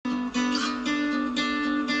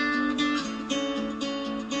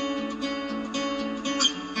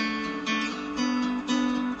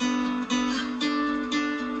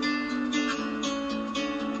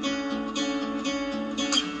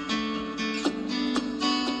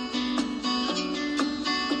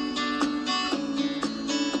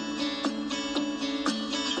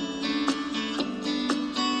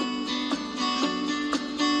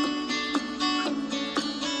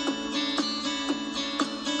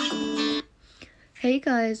Hey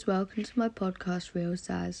guys, welcome to my podcast, Real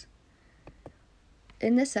Saz.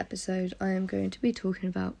 In this episode, I am going to be talking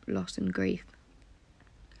about loss and grief.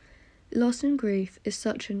 Loss and grief is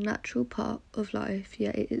such a natural part of life,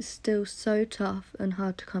 yet it is still so tough and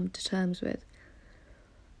hard to come to terms with.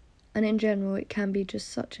 And in general, it can be just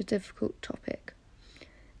such a difficult topic.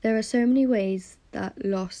 There are so many ways that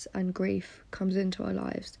loss and grief comes into our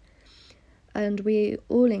lives, and we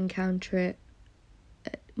all encounter it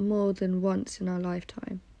more than once in our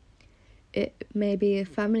lifetime. It may be a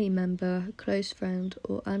family member, close friend,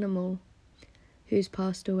 or animal who's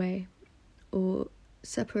passed away, or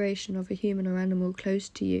separation of a human or animal close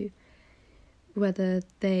to you, whether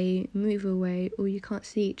they move away or you can't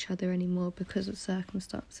see each other anymore because of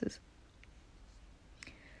circumstances.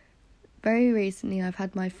 Very recently, I've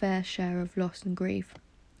had my fair share of loss and grief,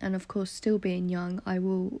 and of course, still being young, I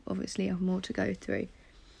will obviously have more to go through.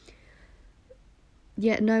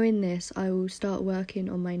 Yet knowing this, I will start working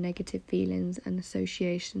on my negative feelings and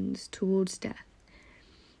associations towards death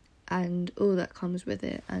and all that comes with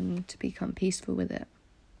it, and to become peaceful with it.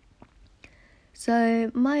 So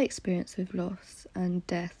my experience with loss and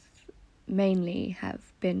death mainly have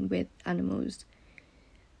been with animals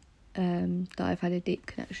that I've had a deep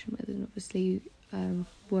connection with, and obviously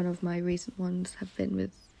one of my recent ones have been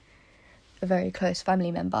with a very close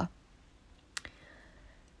family member.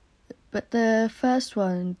 But the first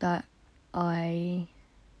one that I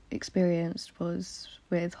experienced was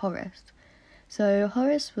with Horace. So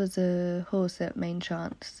Horace was a horse at Main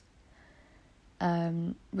Chance,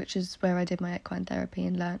 which is where I did my equine therapy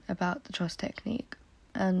and learnt about the trust technique.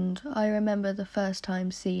 And I remember the first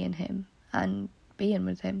time seeing him and being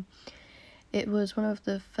with him. It was one of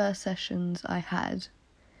the first sessions I had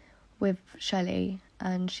with Shelley,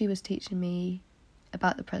 and she was teaching me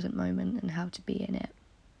about the present moment and how to be in it,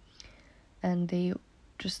 and the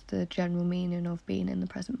general meaning of being in the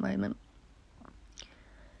present moment.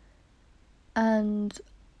 And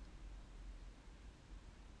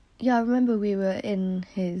yeah, I remember we were in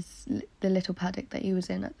the little paddock that he was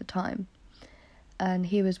in at the time, and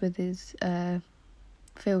he was with his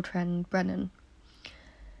field friend Brennan.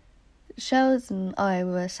 Shells and I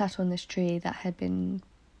were sat on this tree that had been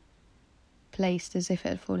placed as if it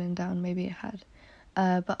had fallen down, maybe it had.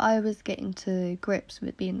 But I was getting to grips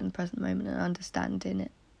with being in the present moment and understanding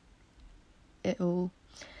it all.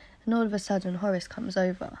 And all of a sudden, Horace comes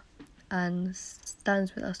over and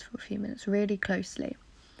stands with us for a few minutes, really closely.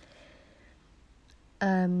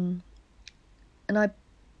 And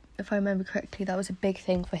if I remember correctly, that was a big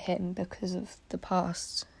thing for him because of the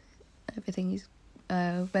past, everything he's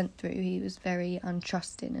went through. He was very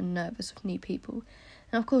untrusting and nervous of new people.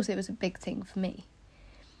 And of course, it was a big thing for me.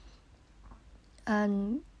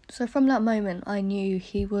 And so from that moment, I knew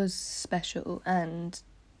he was special, and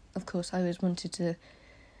of course I always wanted to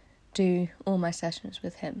do all my sessions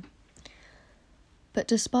with him. But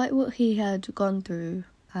despite what he had gone through,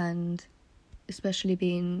 and especially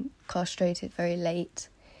being castrated very late,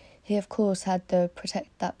 he of course had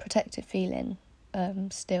that protective feeling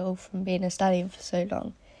still from being a stallion for so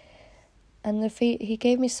long. And he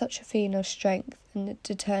gave me such a feeling of strength and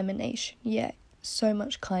determination, yet so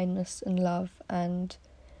much kindness and love, and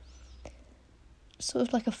sort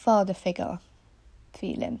of like a father figure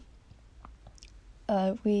feeling.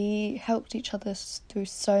 We helped each other through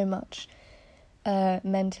so much,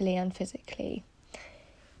 mentally and physically.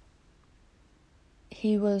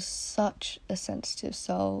 He was such a sensitive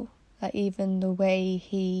soul that even the way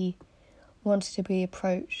he wanted to be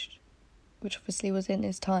approached, which obviously was in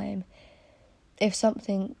his time, if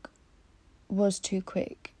something was too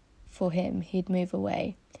quick for him, he'd move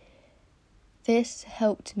away. This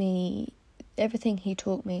helped me, everything he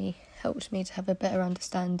taught me helped me to have a better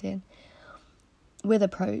understanding with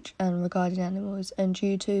approach and regarding animals, and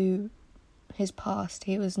due to his past,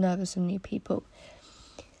 he was nervous of new people.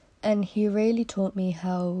 And he really taught me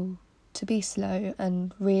how to be slow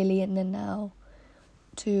and really in the now,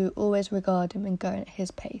 to always regard him and go at his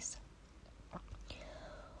pace.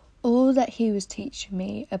 All that he was teaching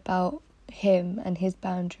me about him and his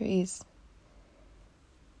boundaries,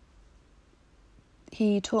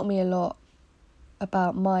 he taught me a lot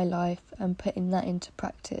about my life and putting that into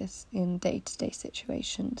practice in day-to-day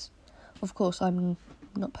situations. Of course, I'm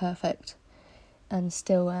not perfect and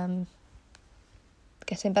still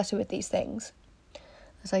getting better with these things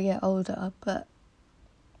as I get older, but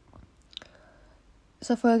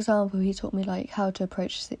so for example, he taught me like how to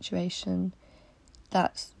approach a situation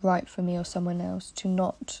that's right for me or someone else, to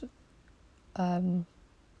not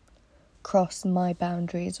cross my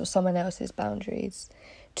boundaries or someone else's boundaries,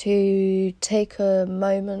 to take a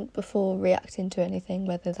moment before reacting to anything,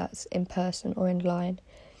 whether that's in person or in line.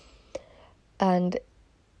 And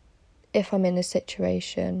if I'm in a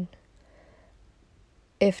situation,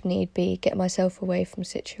 if need be, get myself away from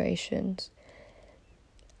situations.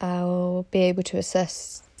 I'll be able to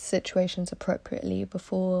assess situations appropriately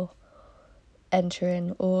before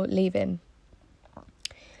entering or leaving.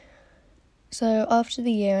 So after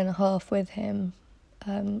the 1.5 years with him,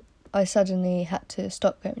 I suddenly had to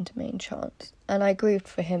stop going to main chance, and I grieved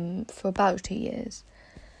for him for about 2 years.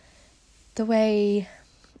 The way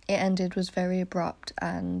it ended was very abrupt,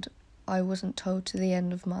 and I wasn't told to the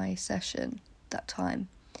end of my session that time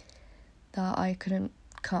that I couldn't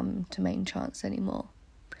come to main chance anymore.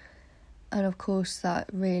 And of course that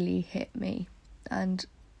really hit me, and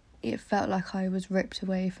it felt like I was ripped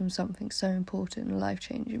away from something so important and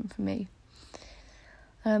life-changing for me.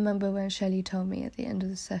 I remember when Shelley told me at the end of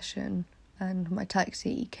the session, and my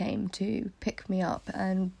taxi came to pick me up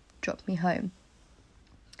and drop me home.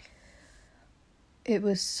 It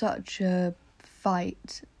was such a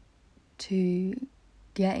fight to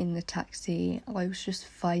get in the taxi. I was just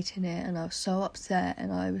fighting it, and I was so upset,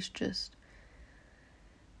 and I was just...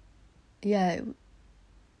 it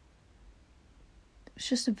was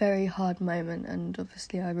just a very hard moment, and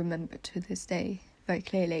obviously I remember it to this day very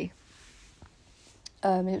clearly.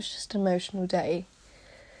 It was just an emotional day.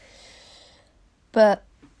 But,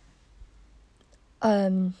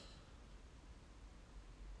 so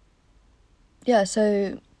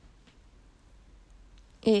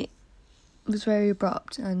it was very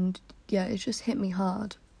abrupt, and it just hit me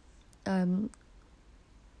hard. And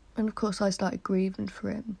of course I started grieving for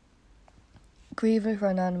him. Grieving for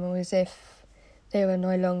an animal as if they were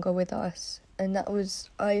no longer with us, and that was,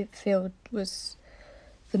 I feel, was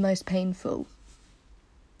the most painful.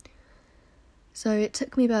 So it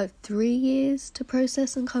took me about 3 years to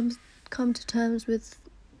process and come to terms with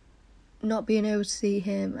not being able to see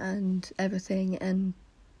him and everything, and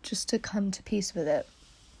just to come to peace with it.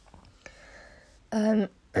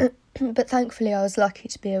 But thankfully I was lucky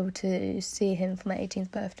to be able to see him for my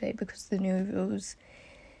 18th birthday, because the new rules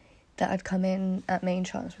that had come in at main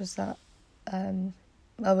chance was that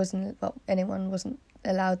anyone wasn't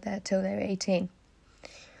allowed there till they were 18.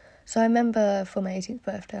 So I remember for my 18th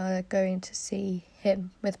birthday I was going to see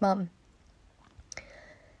him with Mum.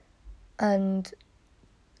 And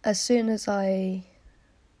as soon as I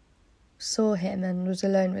saw him and was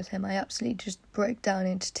alone with him, I absolutely just broke down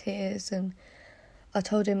into tears, and I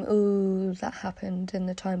told him all that happened in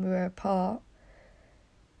the time we were apart,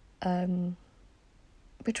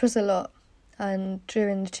 which was a lot. And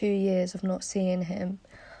during the 2 years of not seeing him,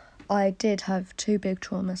 I did have 2 big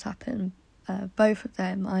traumas happen. Both of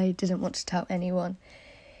them I didn't want to tell anyone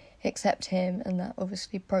except him, and that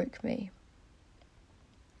obviously broke me.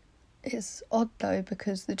 It's odd though,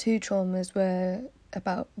 because the 2 traumas were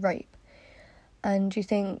about rape, and you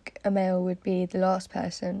think a male would be the last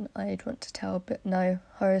person I'd want to tell, but no,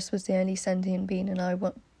 Horace was the only sentient being I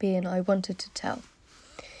wanted to tell.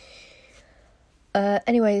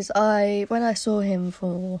 Anyways, when I saw him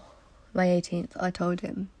for my 18th, I told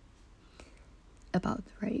him about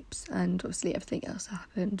the rapes, and obviously everything else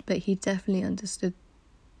happened, but he definitely understood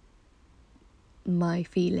my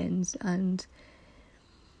feelings, and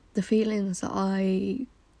the feelings that I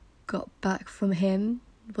got back from him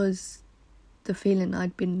was the feeling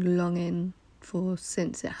I'd been longing for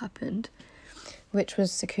since it happened, which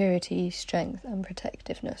was security, strength and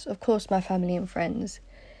protectiveness. Of course my family and friends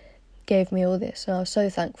gave me all this, and I was so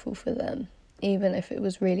thankful for them, even if it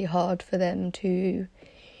was really hard for them to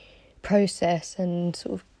process and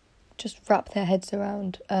sort of just wrap their heads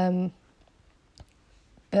around.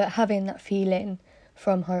 But having that feeling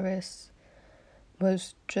from Horace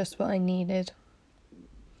was just what I needed.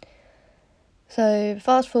 So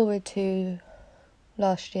fast forward to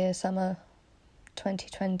last year, summer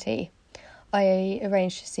 2020, I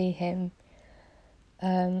arranged to see him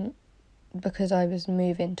because I was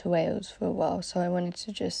moving to Wales for a while, so I wanted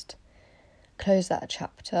to just close that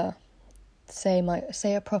chapter, say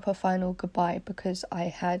a proper final goodbye, because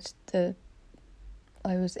I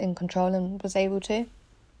was in control and was able to,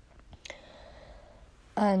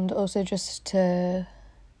 and also just to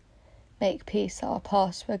make peace that our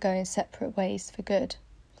paths were going separate ways for good.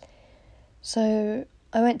 So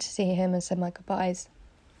I went to see him and said my goodbyes,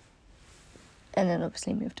 and then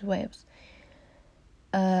obviously moved to Wales.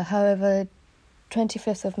 However,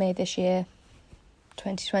 25th of May this year,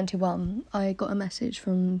 2021, I got a message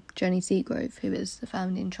from Jenny Seagrove, who is the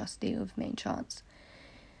founding trustee of Main Chance,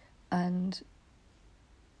 and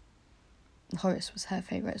Horace was her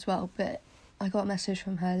favourite as well, but I got a message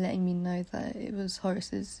from her letting me know that it was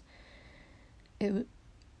it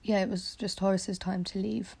was just Horace's time to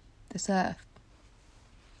leave this earth.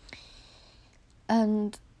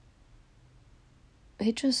 And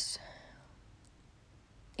it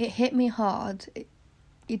hit me hard.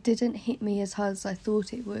 It didn't hit me as hard as I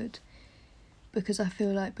thought it would, because I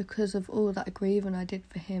feel like because of all that grieving I did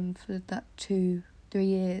for him for that 2-3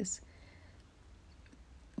 years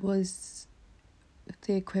was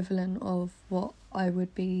the equivalent of what I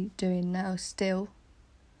would be doing now still.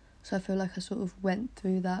 So I feel like I sort of went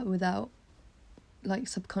through that without, like,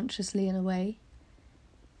 subconsciously in a way,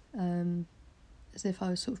 as if I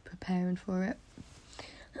was sort of preparing for it.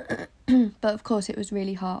 But of course it was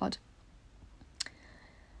really hard.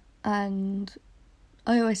 And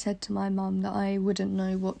I always said to my mum that I wouldn't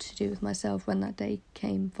know what to do with myself when that day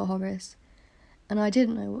came for Horace. And I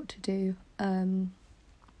didn't know what to do.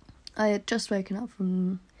 I had just woken up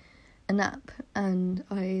from a nap and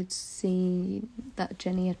I had seen that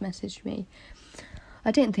Jenny had messaged me.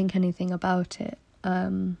 I didn't think anything about it.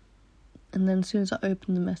 And then as soon as I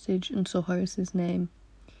opened the message and saw Horace's name,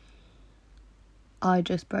 I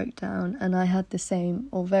just broke down, and I had the same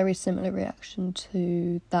or very similar reaction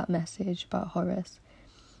to that message about Horace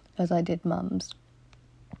as I did Mum's.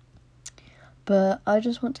 But I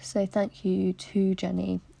just want to say thank you to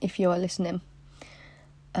Jenny, if you are listening.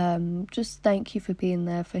 Just thank you for being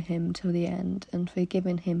there for him till the end, and for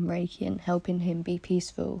giving him Reiki and helping him be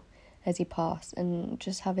peaceful as he passed, and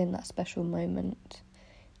just having that special moment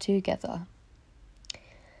together.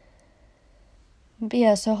 But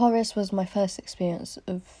yeah, so Horace was my first experience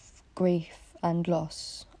of grief and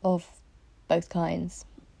loss of both kinds.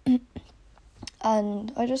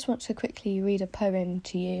 And I just want to quickly read a poem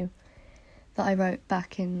to you that I wrote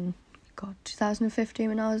back in 2015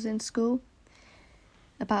 when I was in school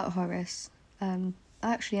about Horace. I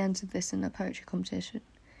actually entered this in a poetry competition.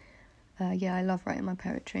 I love writing my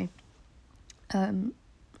poetry. And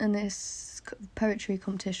this poetry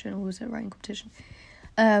competition, or was it a writing competition?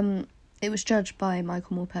 It was judged by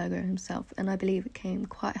Michael Morpurgo himself, and I believe it came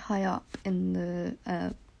quite high up in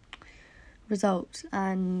the results.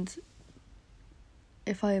 And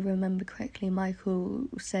if I remember correctly, Michael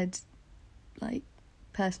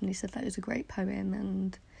personally said that it was a great poem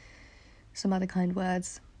and some other kind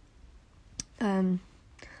words. But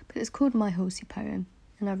it's called My Horsey Poem,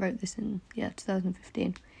 and I wrote this in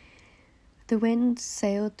 2015. The wind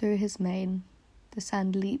sailed through his mane, the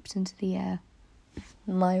sand leaped into the air.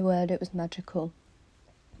 My word, it was magical.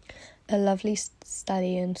 A lovely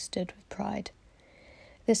stallion stood with pride.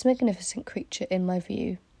 This magnificent creature in my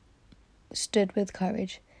view stood with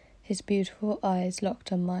courage, his beautiful eyes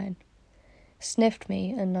locked on mine, sniffed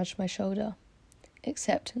me and nudged my shoulder.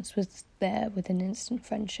 Acceptance was there with an instant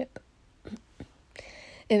friendship.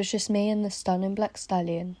 It was just me and the stunning black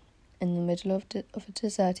stallion in the middle of a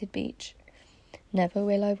deserted beach. Never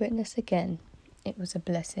will I witness again. It was a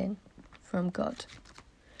blessing from God.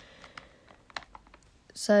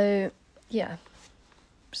 So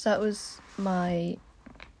that was my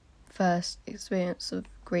first experience of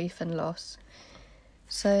grief and loss.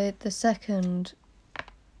 So the second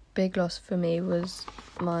big loss for me was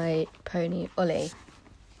my pony Ollie.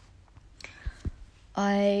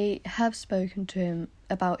 I have spoken to him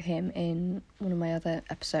about him in one of my other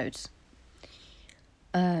episodes.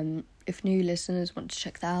 If new listeners want to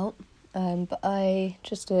check that out. But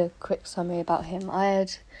just a quick summary about him. I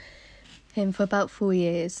had him for about 4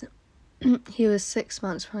 years. He was 6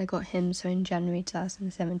 months when I got him, so in January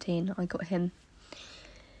 2017 I got him.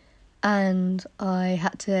 And I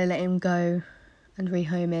had to let him go and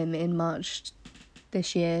rehome him in March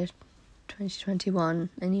this year, 2021,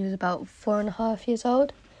 and he was about 4.5 years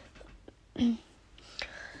old.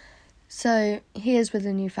 So he is with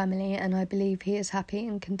a new family, and I believe he is happy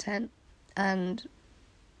and content, and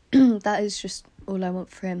that is just all I want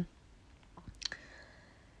for him.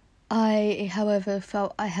 I, however,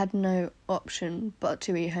 felt I had no option but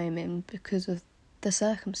to rehome him because of the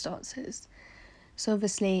circumstances. So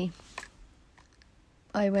obviously,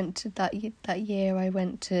 I went to that year. I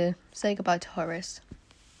went to say goodbye to Horace,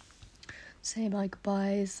 say my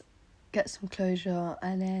goodbyes, get some closure,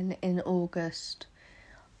 and then in August,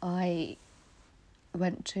 I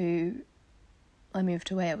moved to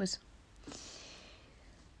Wales.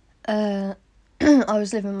 I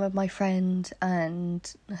was living with my friend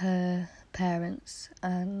and her parents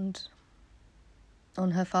and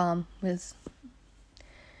on her farm with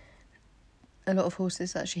a lot of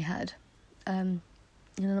horses that she had. And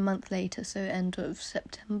a month later, so end of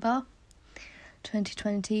September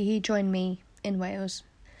 2020, he joined me in Wales,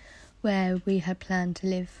 where we had planned to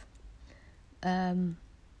live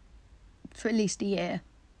for at least a year.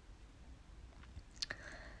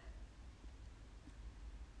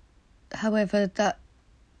 However, that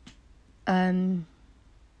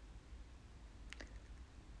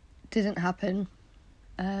didn't happen.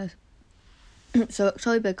 So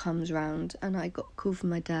October comes around and I got a call from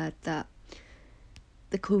my dad, that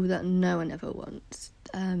the call that no one ever wants,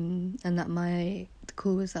 and that the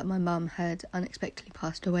call was that my mum had unexpectedly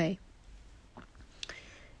passed away.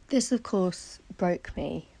 This, of course, broke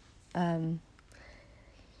me. The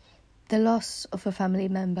loss of a family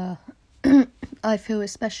member, I feel,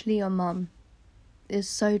 especially your mum, is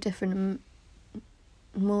so different and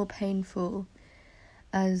more painful,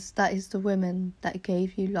 as that is the woman that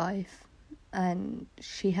gave you life, and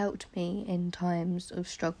she helped me in times of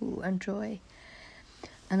struggle and joy.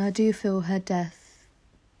 And I do feel her death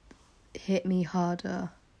hit me harder,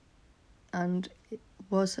 and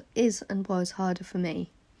was harder for me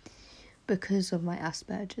because of my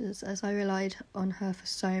Asperger's, as I relied on her for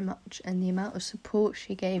so much, and the amount of support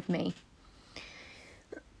she gave me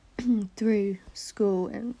through school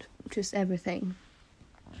and just everything.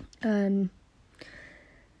 And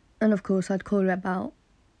of course I'd call her about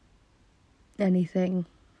anything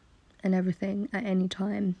and everything at any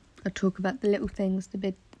time. I'd talk about the little things,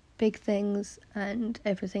 the big things, and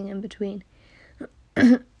everything in between.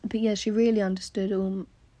 But yeah, she really understood all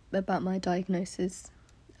about my diagnosis,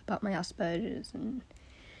 about my Asperger's and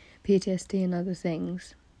PTSD and other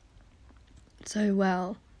things so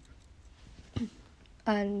well.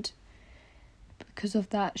 And because of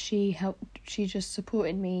that, she just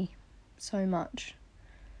supported me so much.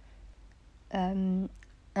 And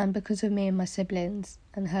because of me and my siblings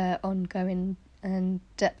and her ongoing and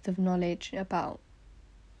depth of knowledge about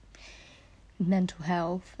mental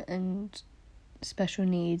health and special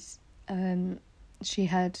needs, she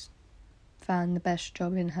had found the best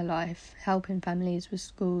job in her life, helping families with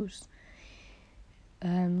schools,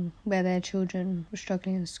 where their children were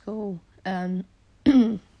struggling in school,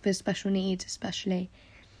 with special needs especially,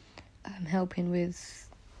 helping with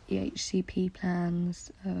EHCP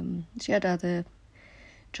plans. She had other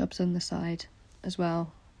jobs on the side as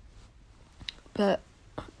well. But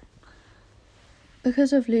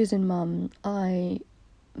because of losing Mum, I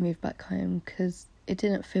moved back home because it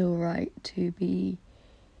didn't feel right to be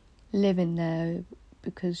living there,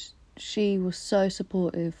 because she was so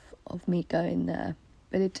supportive of me going there,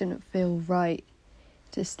 but it didn't feel right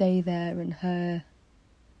to stay there and her,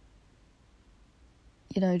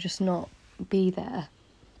 just not be there.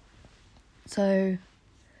 So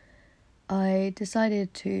I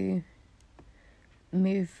decided to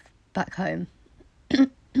move back home.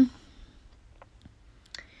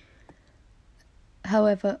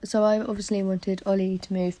 However, so I obviously wanted Ollie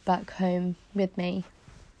to move back home with me.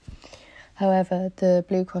 However, the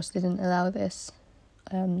Blue Cross didn't allow this.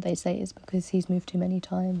 They say it's because he's moved too many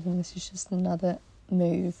times and this is just another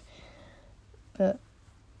move. But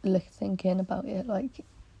thinking about it, like,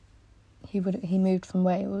 he moved from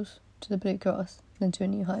Wales to the Blue Cross, then to a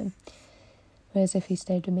new home. Whereas if he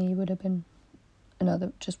stayed with me, it would have been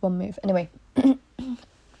just one move. Anyway, but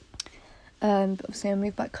obviously I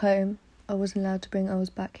moved back home. I wasn't allowed to bring Oz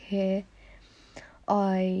back here.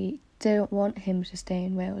 I didn't want him to stay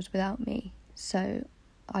in Wales without me, so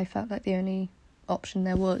I felt like the only option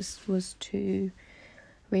there was to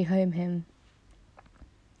rehome him.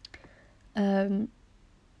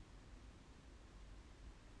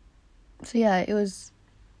 So yeah, it was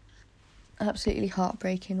absolutely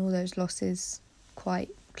heartbreaking, all those losses quite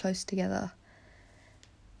close together.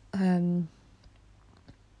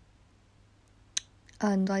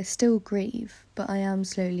 And I still grieve, but I am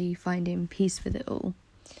slowly finding peace with it all.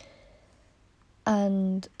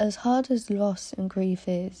 And as hard as loss and grief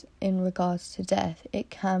is in regards to death, it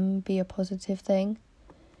can be a positive thing.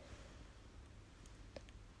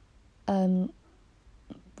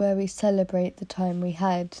 Where we celebrate the time we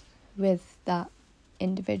had with that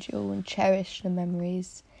individual and cherish the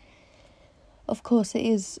memories. Of course, it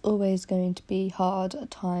is always going to be hard at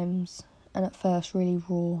times, and at first really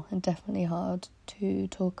raw and definitely hard to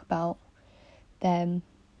talk about them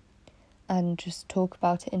and just talk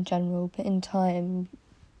about it in general, but in time,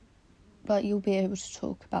 you'll be able to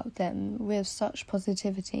talk about them with such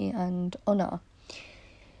positivity and honour.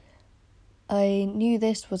 I knew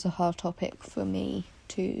this was a hard topic for me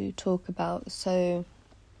to talk about, so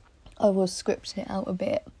I was scripting it out a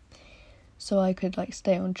bit so I could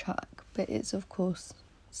stay on track, but it's of course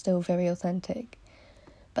still very authentic.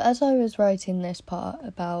 But as I was writing this part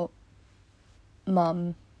about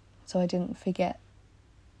Mum, so I didn't forget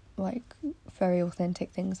very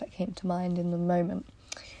authentic things that came to mind in the moment,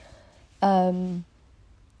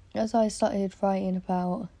 as I started writing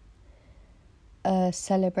about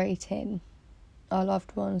celebrating our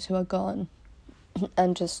loved ones who are gone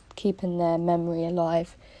and just keeping their memory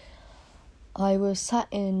alive, I was sat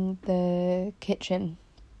in the kitchen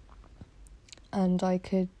and I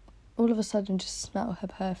could all of a sudden just smell her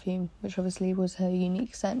perfume, which obviously was her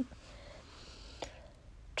unique scent,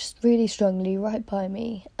 just really strongly right by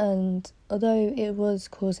me. And although it was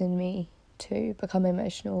causing me to become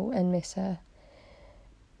emotional and miss her,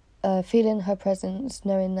 feeling her presence,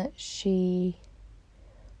 knowing that she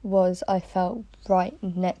was, I felt, right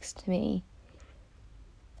next to me,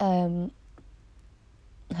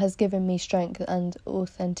 has given me strength and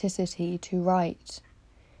authenticity to write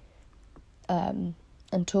and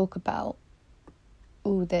talk about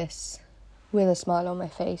all this with a smile on my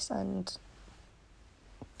face and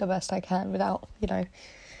the best I can without,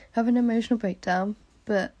 having an emotional breakdown.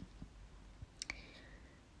 But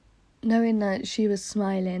knowing that she was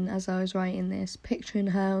smiling as I was writing this, picturing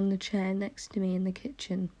her on the chair next to me in the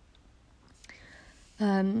kitchen,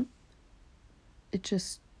 it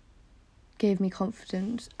just gave me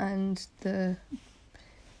confidence and the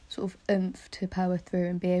sort of oomph to power through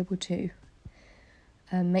and be able to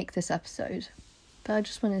make this episode. But I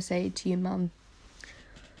just want to say to you, Mum,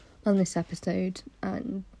 on this episode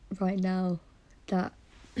and right now, that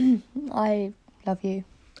I love you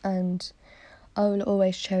and I will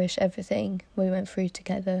always cherish everything we went through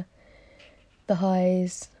together. The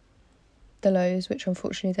highs, the lows, which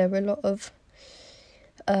unfortunately there were a lot of.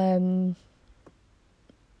 And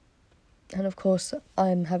of course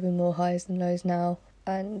I'm having more highs than lows now,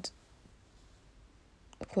 and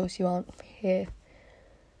of course you aren't here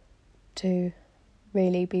to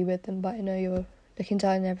really be with them, but I know you're looking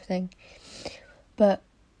down and everything. But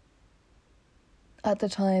at the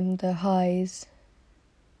time, the highs,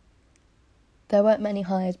 there weren't many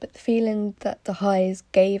highs, but the feeling that the highs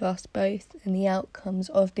gave us both and the outcomes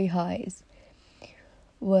of the highs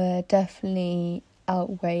were definitely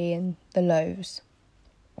outweighing the lows.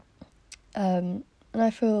 And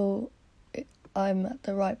I feel I'm at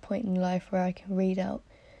the right point in life where I can read out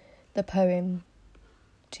the poem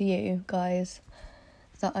to you guys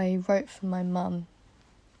that I wrote for my mum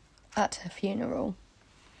at her funeral.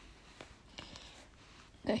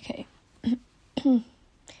 Okay.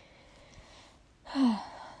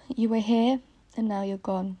 You were here and now you're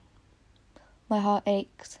gone. My heart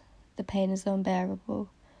aches, the pain is unbearable,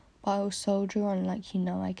 but I will soldier on like you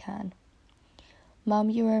know I can. Mum,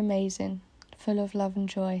 you are amazing, full of love and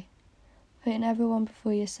joy, putting everyone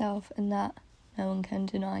before yourself, and that no one can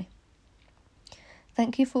deny.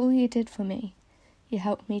 Thank you for all you did for me. You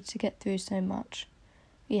helped me to get through so much.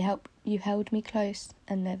 You held me close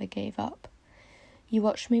and never gave up. You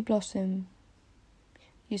watched me blossom.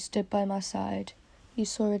 You stood by my side. You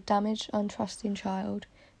saw a damaged, untrusting child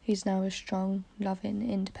who's now a strong, loving,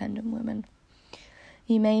 independent woman.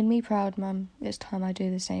 You made me proud, Mum. It's time I do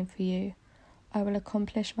the same for you. I will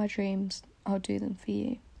accomplish my dreams. I'll do them for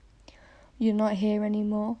you. You're not here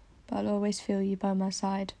anymore, but I'll always feel you by my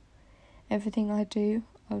side. Everything I do,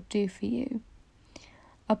 I'll do for you.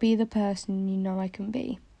 I'll be the person you know I can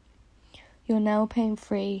be. You're now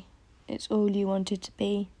pain-free. It's all you wanted to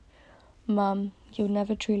be. Mum, you'll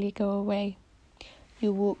never truly go away.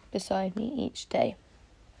 You'll walk beside me each day.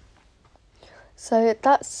 So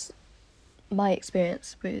that's my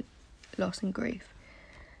experience with loss and grief.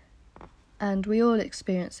 And we all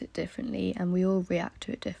experience it differently and we all react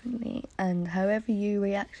to it differently. And however you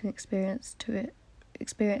react and experience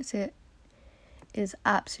it is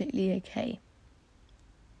absolutely okay.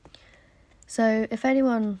 So if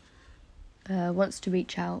anyone wants to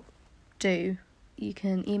reach out, you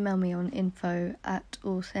can email me on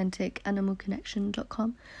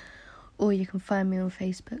info@authenticanimalconnection.com, or you can find me on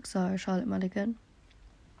Facebook, Sarah Charlotte Mulligan.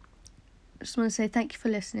 I just want to say thank you for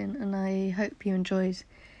listening, and I hope you enjoyed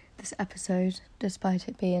this episode, despite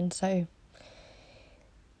it being so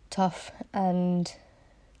tough and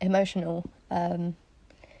emotional. But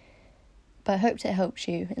I hope it helps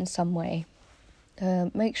you in some way.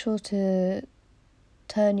 Make sure to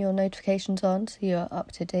turn your notifications on so you're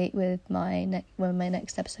up to date with when my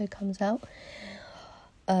next episode comes out.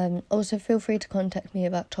 Also, feel free to contact me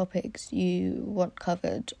about topics you want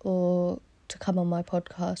covered, or to come on my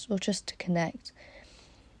podcast, or just to connect.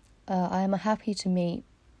 I am happy to meet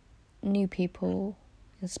new people,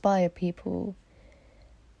 inspire people,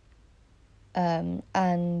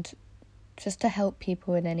 and just to help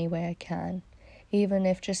people in any way I can, even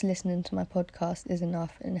if just listening to my podcast is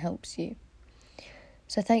enough and helps you.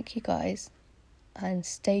 So thank you guys, and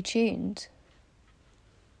stay tuned.